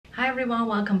everyone,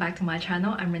 welcome back to my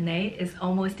channel. I'm Renee. It's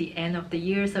almost the end of the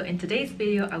year, so in today's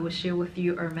video I will share with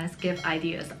you Hermes gift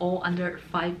ideas all under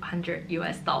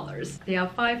 $500. There are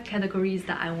 5 categories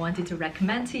that I wanted to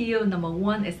recommend to you. Number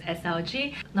 1 is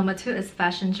SLG, number 2 is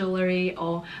fashion jewelry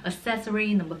or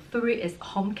accessory, number 3 is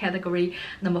home category,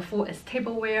 number 4 is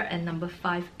tableware, and number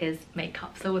 5 is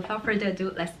makeup. So without further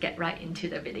ado, let's get right into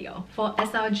the video. For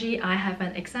SLG, I have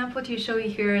an example to show you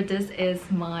here. This is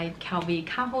my Calvi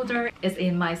Cardholder. It's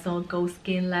in my gold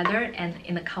skin leather and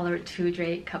in the color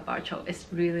 2J Cabacho. It's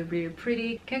really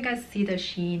pretty. Can you guys see the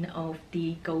sheen of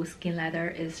the gold skin leather?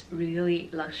 Is really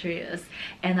luxurious,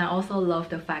 and I also love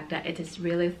the fact that it is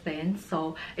really thin,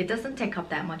 so it doesn't take up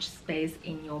that much space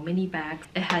in your mini bag.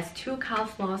 It has 2 card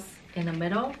slots in the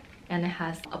middle, and it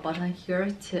has a button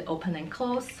here to open and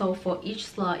close. So for each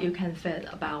slot you can fit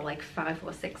about like 5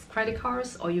 or 6 credit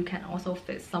cards, or you can also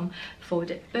fit some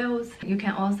folded bills. You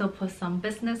can also put some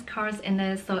business cards in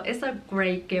it, so it's a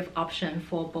great gift option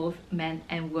for both men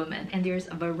and women. And there's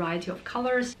a variety of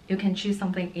colors. You can choose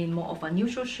something in more of a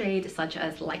neutral shade, such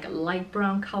as like a light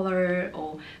brown color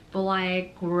or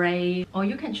black, gray, or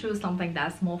you can choose something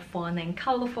that's more fun and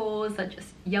colorful, such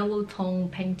as yellow tone,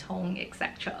 pink tone,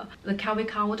 etc. The Calvi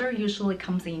Cardholder usually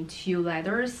comes in 2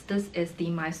 leathers. This is the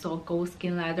Mysore gold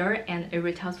skin leather, and it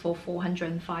retails for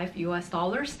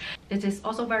 $405. It is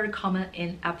also very common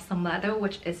in Epsom leather,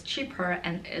 which is cheaper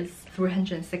and is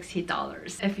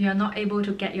 $360. If you're not able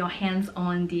to get your hands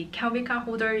on the Calvi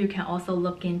Cardholder, you can also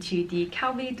look into the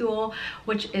Calvi Duo,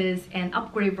 which is an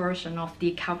upgrade version of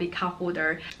the Calvi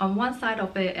Cardholder. On one side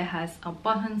of it, it has a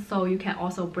button, so you can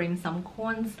also bring some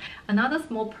coins. Another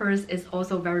small purse is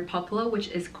also very popular, which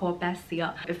is called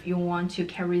Bastia. If you want to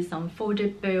carry some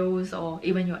folded bills or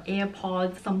even your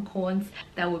AirPods, some coins,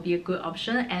 that would be a good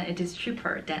option, and it is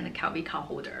cheaper than the Calvi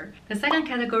Cardholder. The second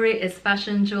category is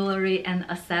fashion jewelry and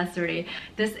accessory.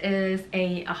 This is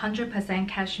a 100%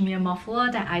 cashmere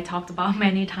muffler that I talked about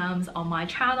many times on my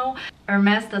channel.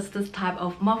 Hermes does this type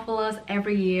of mufflers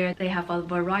every year. They have a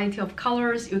variety of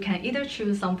colors. You can either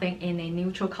choose something in a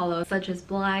neutral color such as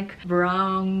black,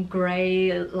 brown,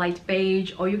 gray, light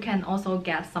beige, or you can also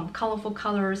get some colorful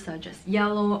colors such as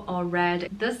yellow or red.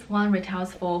 This one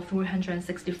retails for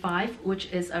 $365, which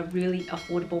is a really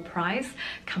affordable price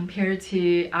compared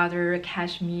to other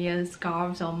cashmere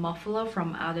scarves or muffler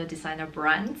from other designer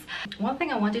brands. One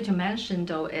thing I wanted to mention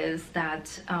though is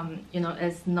that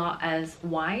it's not as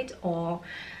wide or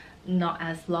not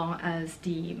as long as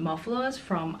the mufflers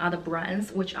from other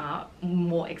brands, which are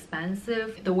more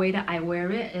expensive. The way that I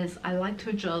wear it is I like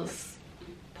to just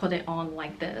put it on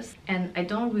like this, and I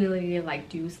don't really like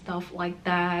do stuff like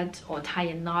that or tie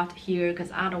a knot here, because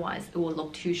otherwise it will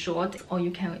look too short. Or you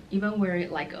can even wear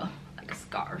it like a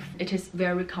scarf. It is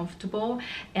very comfortable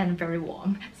and very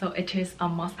warm, so it is a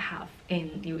must-have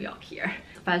in New York here.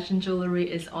 Fashion jewelry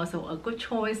is also a good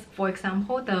choice. For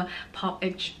example, the Pop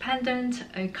H pendant,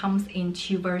 it comes in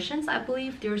 2 versions. I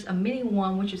believe there's a mini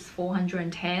one which is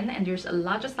 $410, and there's a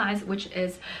larger size which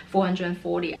is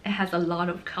 $440. It has a lot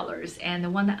of colors, and the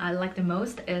one that I like the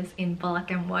most is in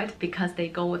black and white because they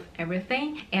go with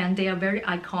everything and they are very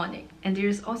iconic. And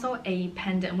there's also a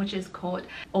pendant which is called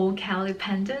Old Cali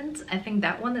pendant. I think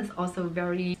that one is also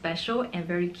very special and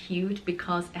very cute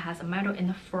because it has a medal in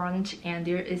the front and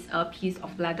there is a piece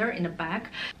of leather in the back.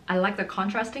 I like the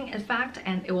contrasting effect,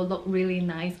 and it will look really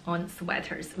nice on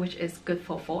sweaters, which is good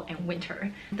for fall and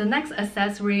winter. The next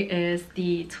accessory is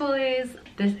the Twillies.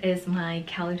 This is my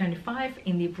Cali 25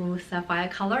 in the blue sapphire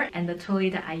color, and the Twilly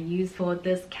that I use for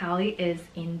this Cali is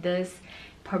in this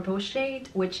purple shade,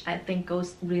 which I think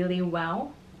goes really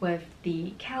well with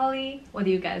the Cali. What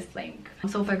do you guys think?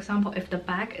 So for example, if the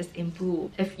bag is in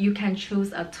blue, if you can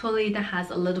choose a Twilly that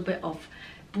has a little bit of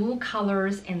blue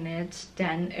colors in it,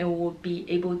 then it will be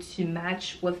able to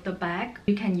match with the bag.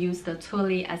 You can use the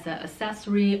Twilly as an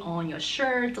accessory on your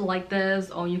shirt like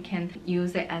this, or you can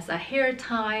use it as a hair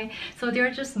tie. So there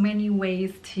are just many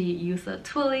ways to use a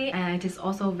Twilly, and it is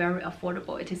also very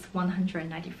affordable. It is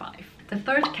 $195. The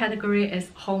third category is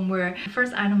homeware. The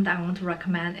first item that I want to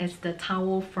recommend is the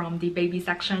towel from the baby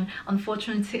section.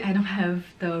 Unfortunately, I don't have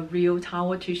the real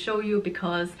towel to show you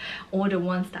because all the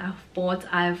ones that I've bought,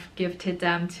 I've gifted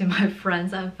them to my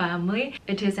friends and family.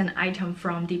 It is an item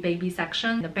from the baby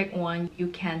section. The big one, you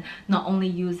can not only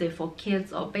use it for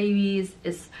kids or babies,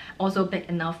 it's also big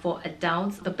enough for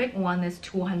adults. The big one is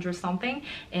 200 something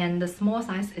and the small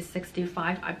size is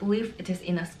 65. I believe it is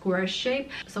in a square shape,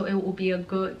 so it will be a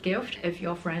good gift. if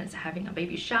your friend is having a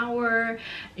baby shower,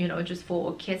 you know, just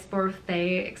for a kid's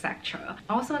birthday, etc.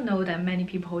 I also know that many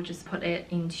people just put it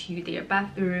into their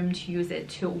bathroom to use it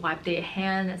to wipe their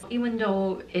hands, even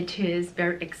though it is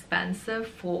very expensive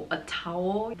for a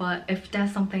towel. But if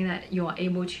that's something that you are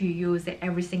able to use it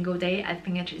every single day, I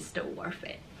think it is still worth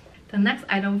it. The next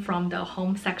item from the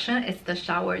home section is the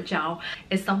shower gel.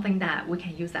 It's something that we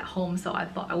can use at home, so I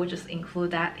thought I would just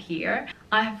include that here.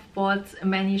 I have bought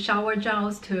many shower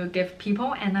gels to give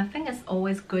people, and I think it's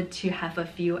always good to have a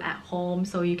few at home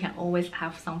so you can always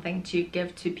have something to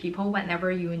give to people whenever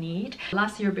you need.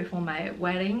 Last year before my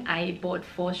wedding, I bought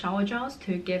 4 shower gels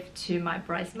to give to my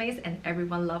bridesmaids, and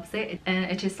everyone loves it. And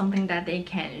it is something that they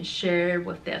can share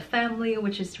with their family,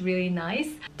 which is really nice.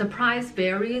 The price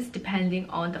varies depending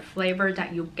on the flavor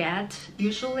that you get.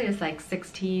 Usually it's like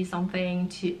 60 something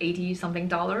to 80 something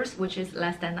dollars, which is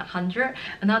less than 100.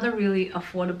 Another really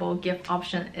affordable gift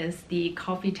option is the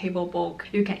coffee table book.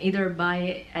 You can either buy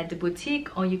it at the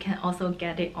boutique or you can also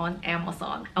get it on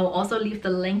Amazon. I will also leave the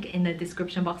link in the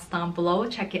description box down below.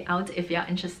 Check it out if you're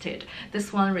interested.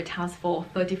 This one retails for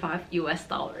 $35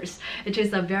 US. It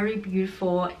is a very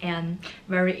beautiful and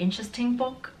very interesting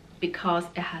book because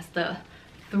it has the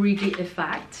 3D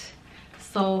effect.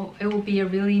 So it will be a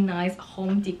really nice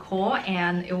home decor,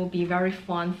 and it will be very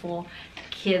fun for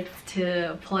kids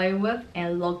to play with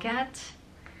and look at.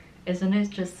 Isn't it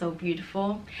just so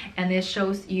beautiful? And it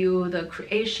shows you the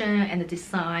creation and the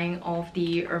design of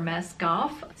the Hermes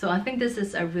scarf. So I think this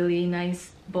is a really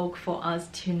nice book for us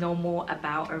to know more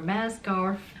about Hermes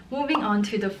scarf. Moving on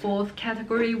to the 4th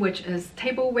category, which is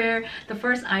tableware. The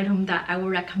first item that I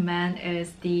would recommend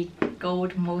is the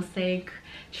gold mosaic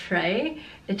tray.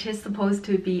 It is supposed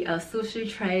to be a sushi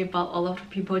tray, but a lot of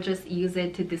people just use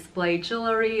it to display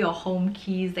jewelry or home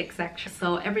keys, etc.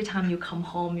 So every time you come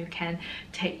home, you can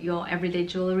take your everyday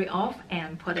jewelry off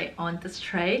and put it on this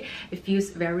tray. It feels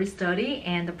very sturdy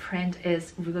and the print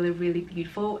is really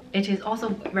beautiful. It is also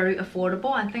very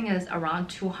affordable. I think it's around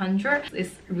 200.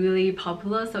 It's really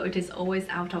popular, so it is always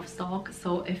out of stock.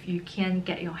 So if you can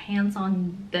get your hands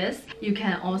on this, you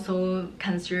can also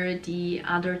consider the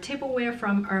other tableware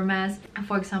from Hermes.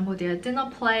 For example, their dinner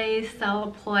plates,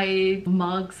 salad plate,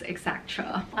 mugs,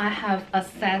 etc. I have a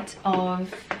set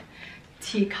of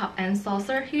teacup and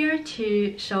saucer here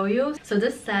to show you. So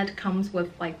this set comes with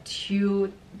like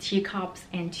 2 teacups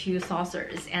and 2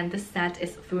 saucers, and this set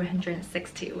is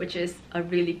 $360, which is a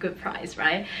really good price,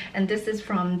 right? And this is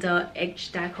from the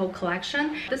Deco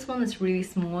collection. This one is really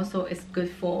small, so it's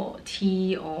good for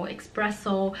tea or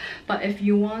espresso, but if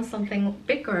you want something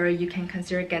bigger, you can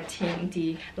consider getting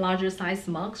the larger size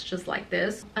mugs just like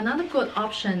this. Another good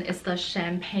option is the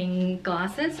champagne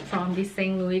glasses from the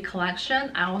St. Louis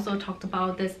collection. I also talked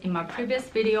about this in my previous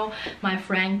video. My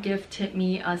friend gifted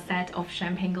me a set of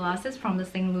champagne glasses from the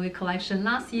St. Louis collection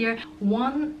last year.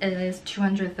 One is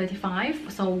 $235,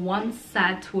 so one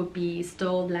set would be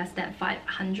still less than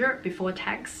 $500 before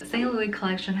tax. St. Louis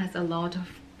collection has a lot of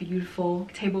beautiful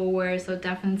tableware, so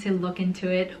definitely look into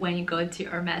it when you go to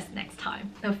Hermes next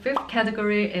time. The 5th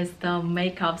category is the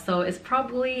makeup. So it's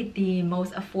probably the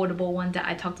most affordable one that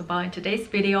I talked about in today's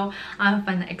video. I have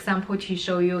an example to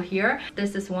show you here.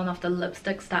 This is one of the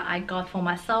lipsticks that I got for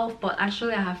myself, but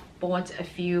actually I have bought a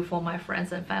few for my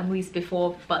friends and families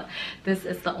before, but this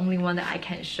is the only one that I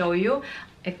can show you.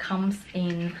 It comes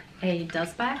in a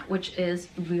dust bag, which is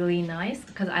really nice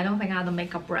because I don't think other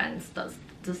makeup brands does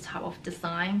this type of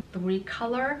design.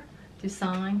 3-color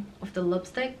design of the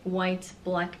lipstick: white,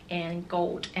 black, and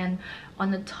gold. And on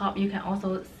the top you can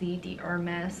also see the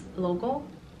Hermes logo.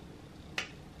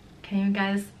 Can you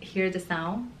guys hear the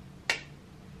sound?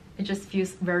 It just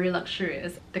feels very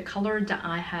luxurious. The color that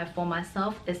I have for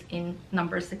myself is in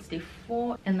number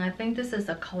 64, and I think this is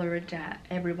a color that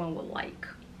everyone would like.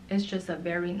 It's just a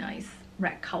very nice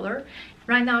red color.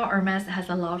 Right now, Hermes has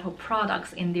a lot of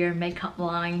products in their makeup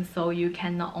line, so you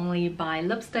can not only buy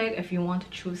lipstick. If you want to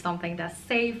choose something that's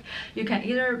safe, you can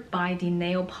either buy the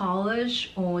nail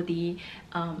polish or the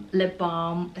lip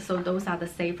balm. So those are the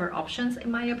safer options in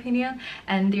my opinion.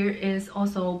 And there is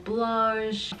also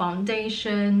blush,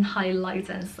 foundation, highlights,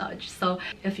 and such. So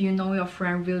if you know your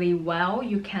friend really well,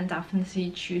 you can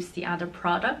definitely choose the other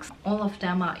products. All of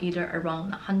them are either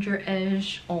around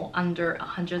 100-ish or under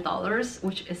 $100,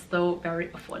 which is still very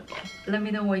affordable. Let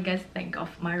me know what you guys think of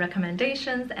my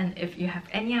recommendations, and if you have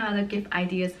any other gift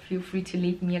ideas, feel free to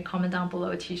leave me a comment down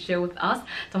below to share with us.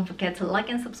 Don't forget to like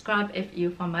and subscribe if you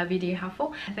found my video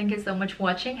helpful. Thank you so much for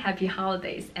watching. Happy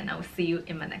holidays, and I will see you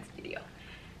in my next video.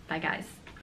 Bye guys.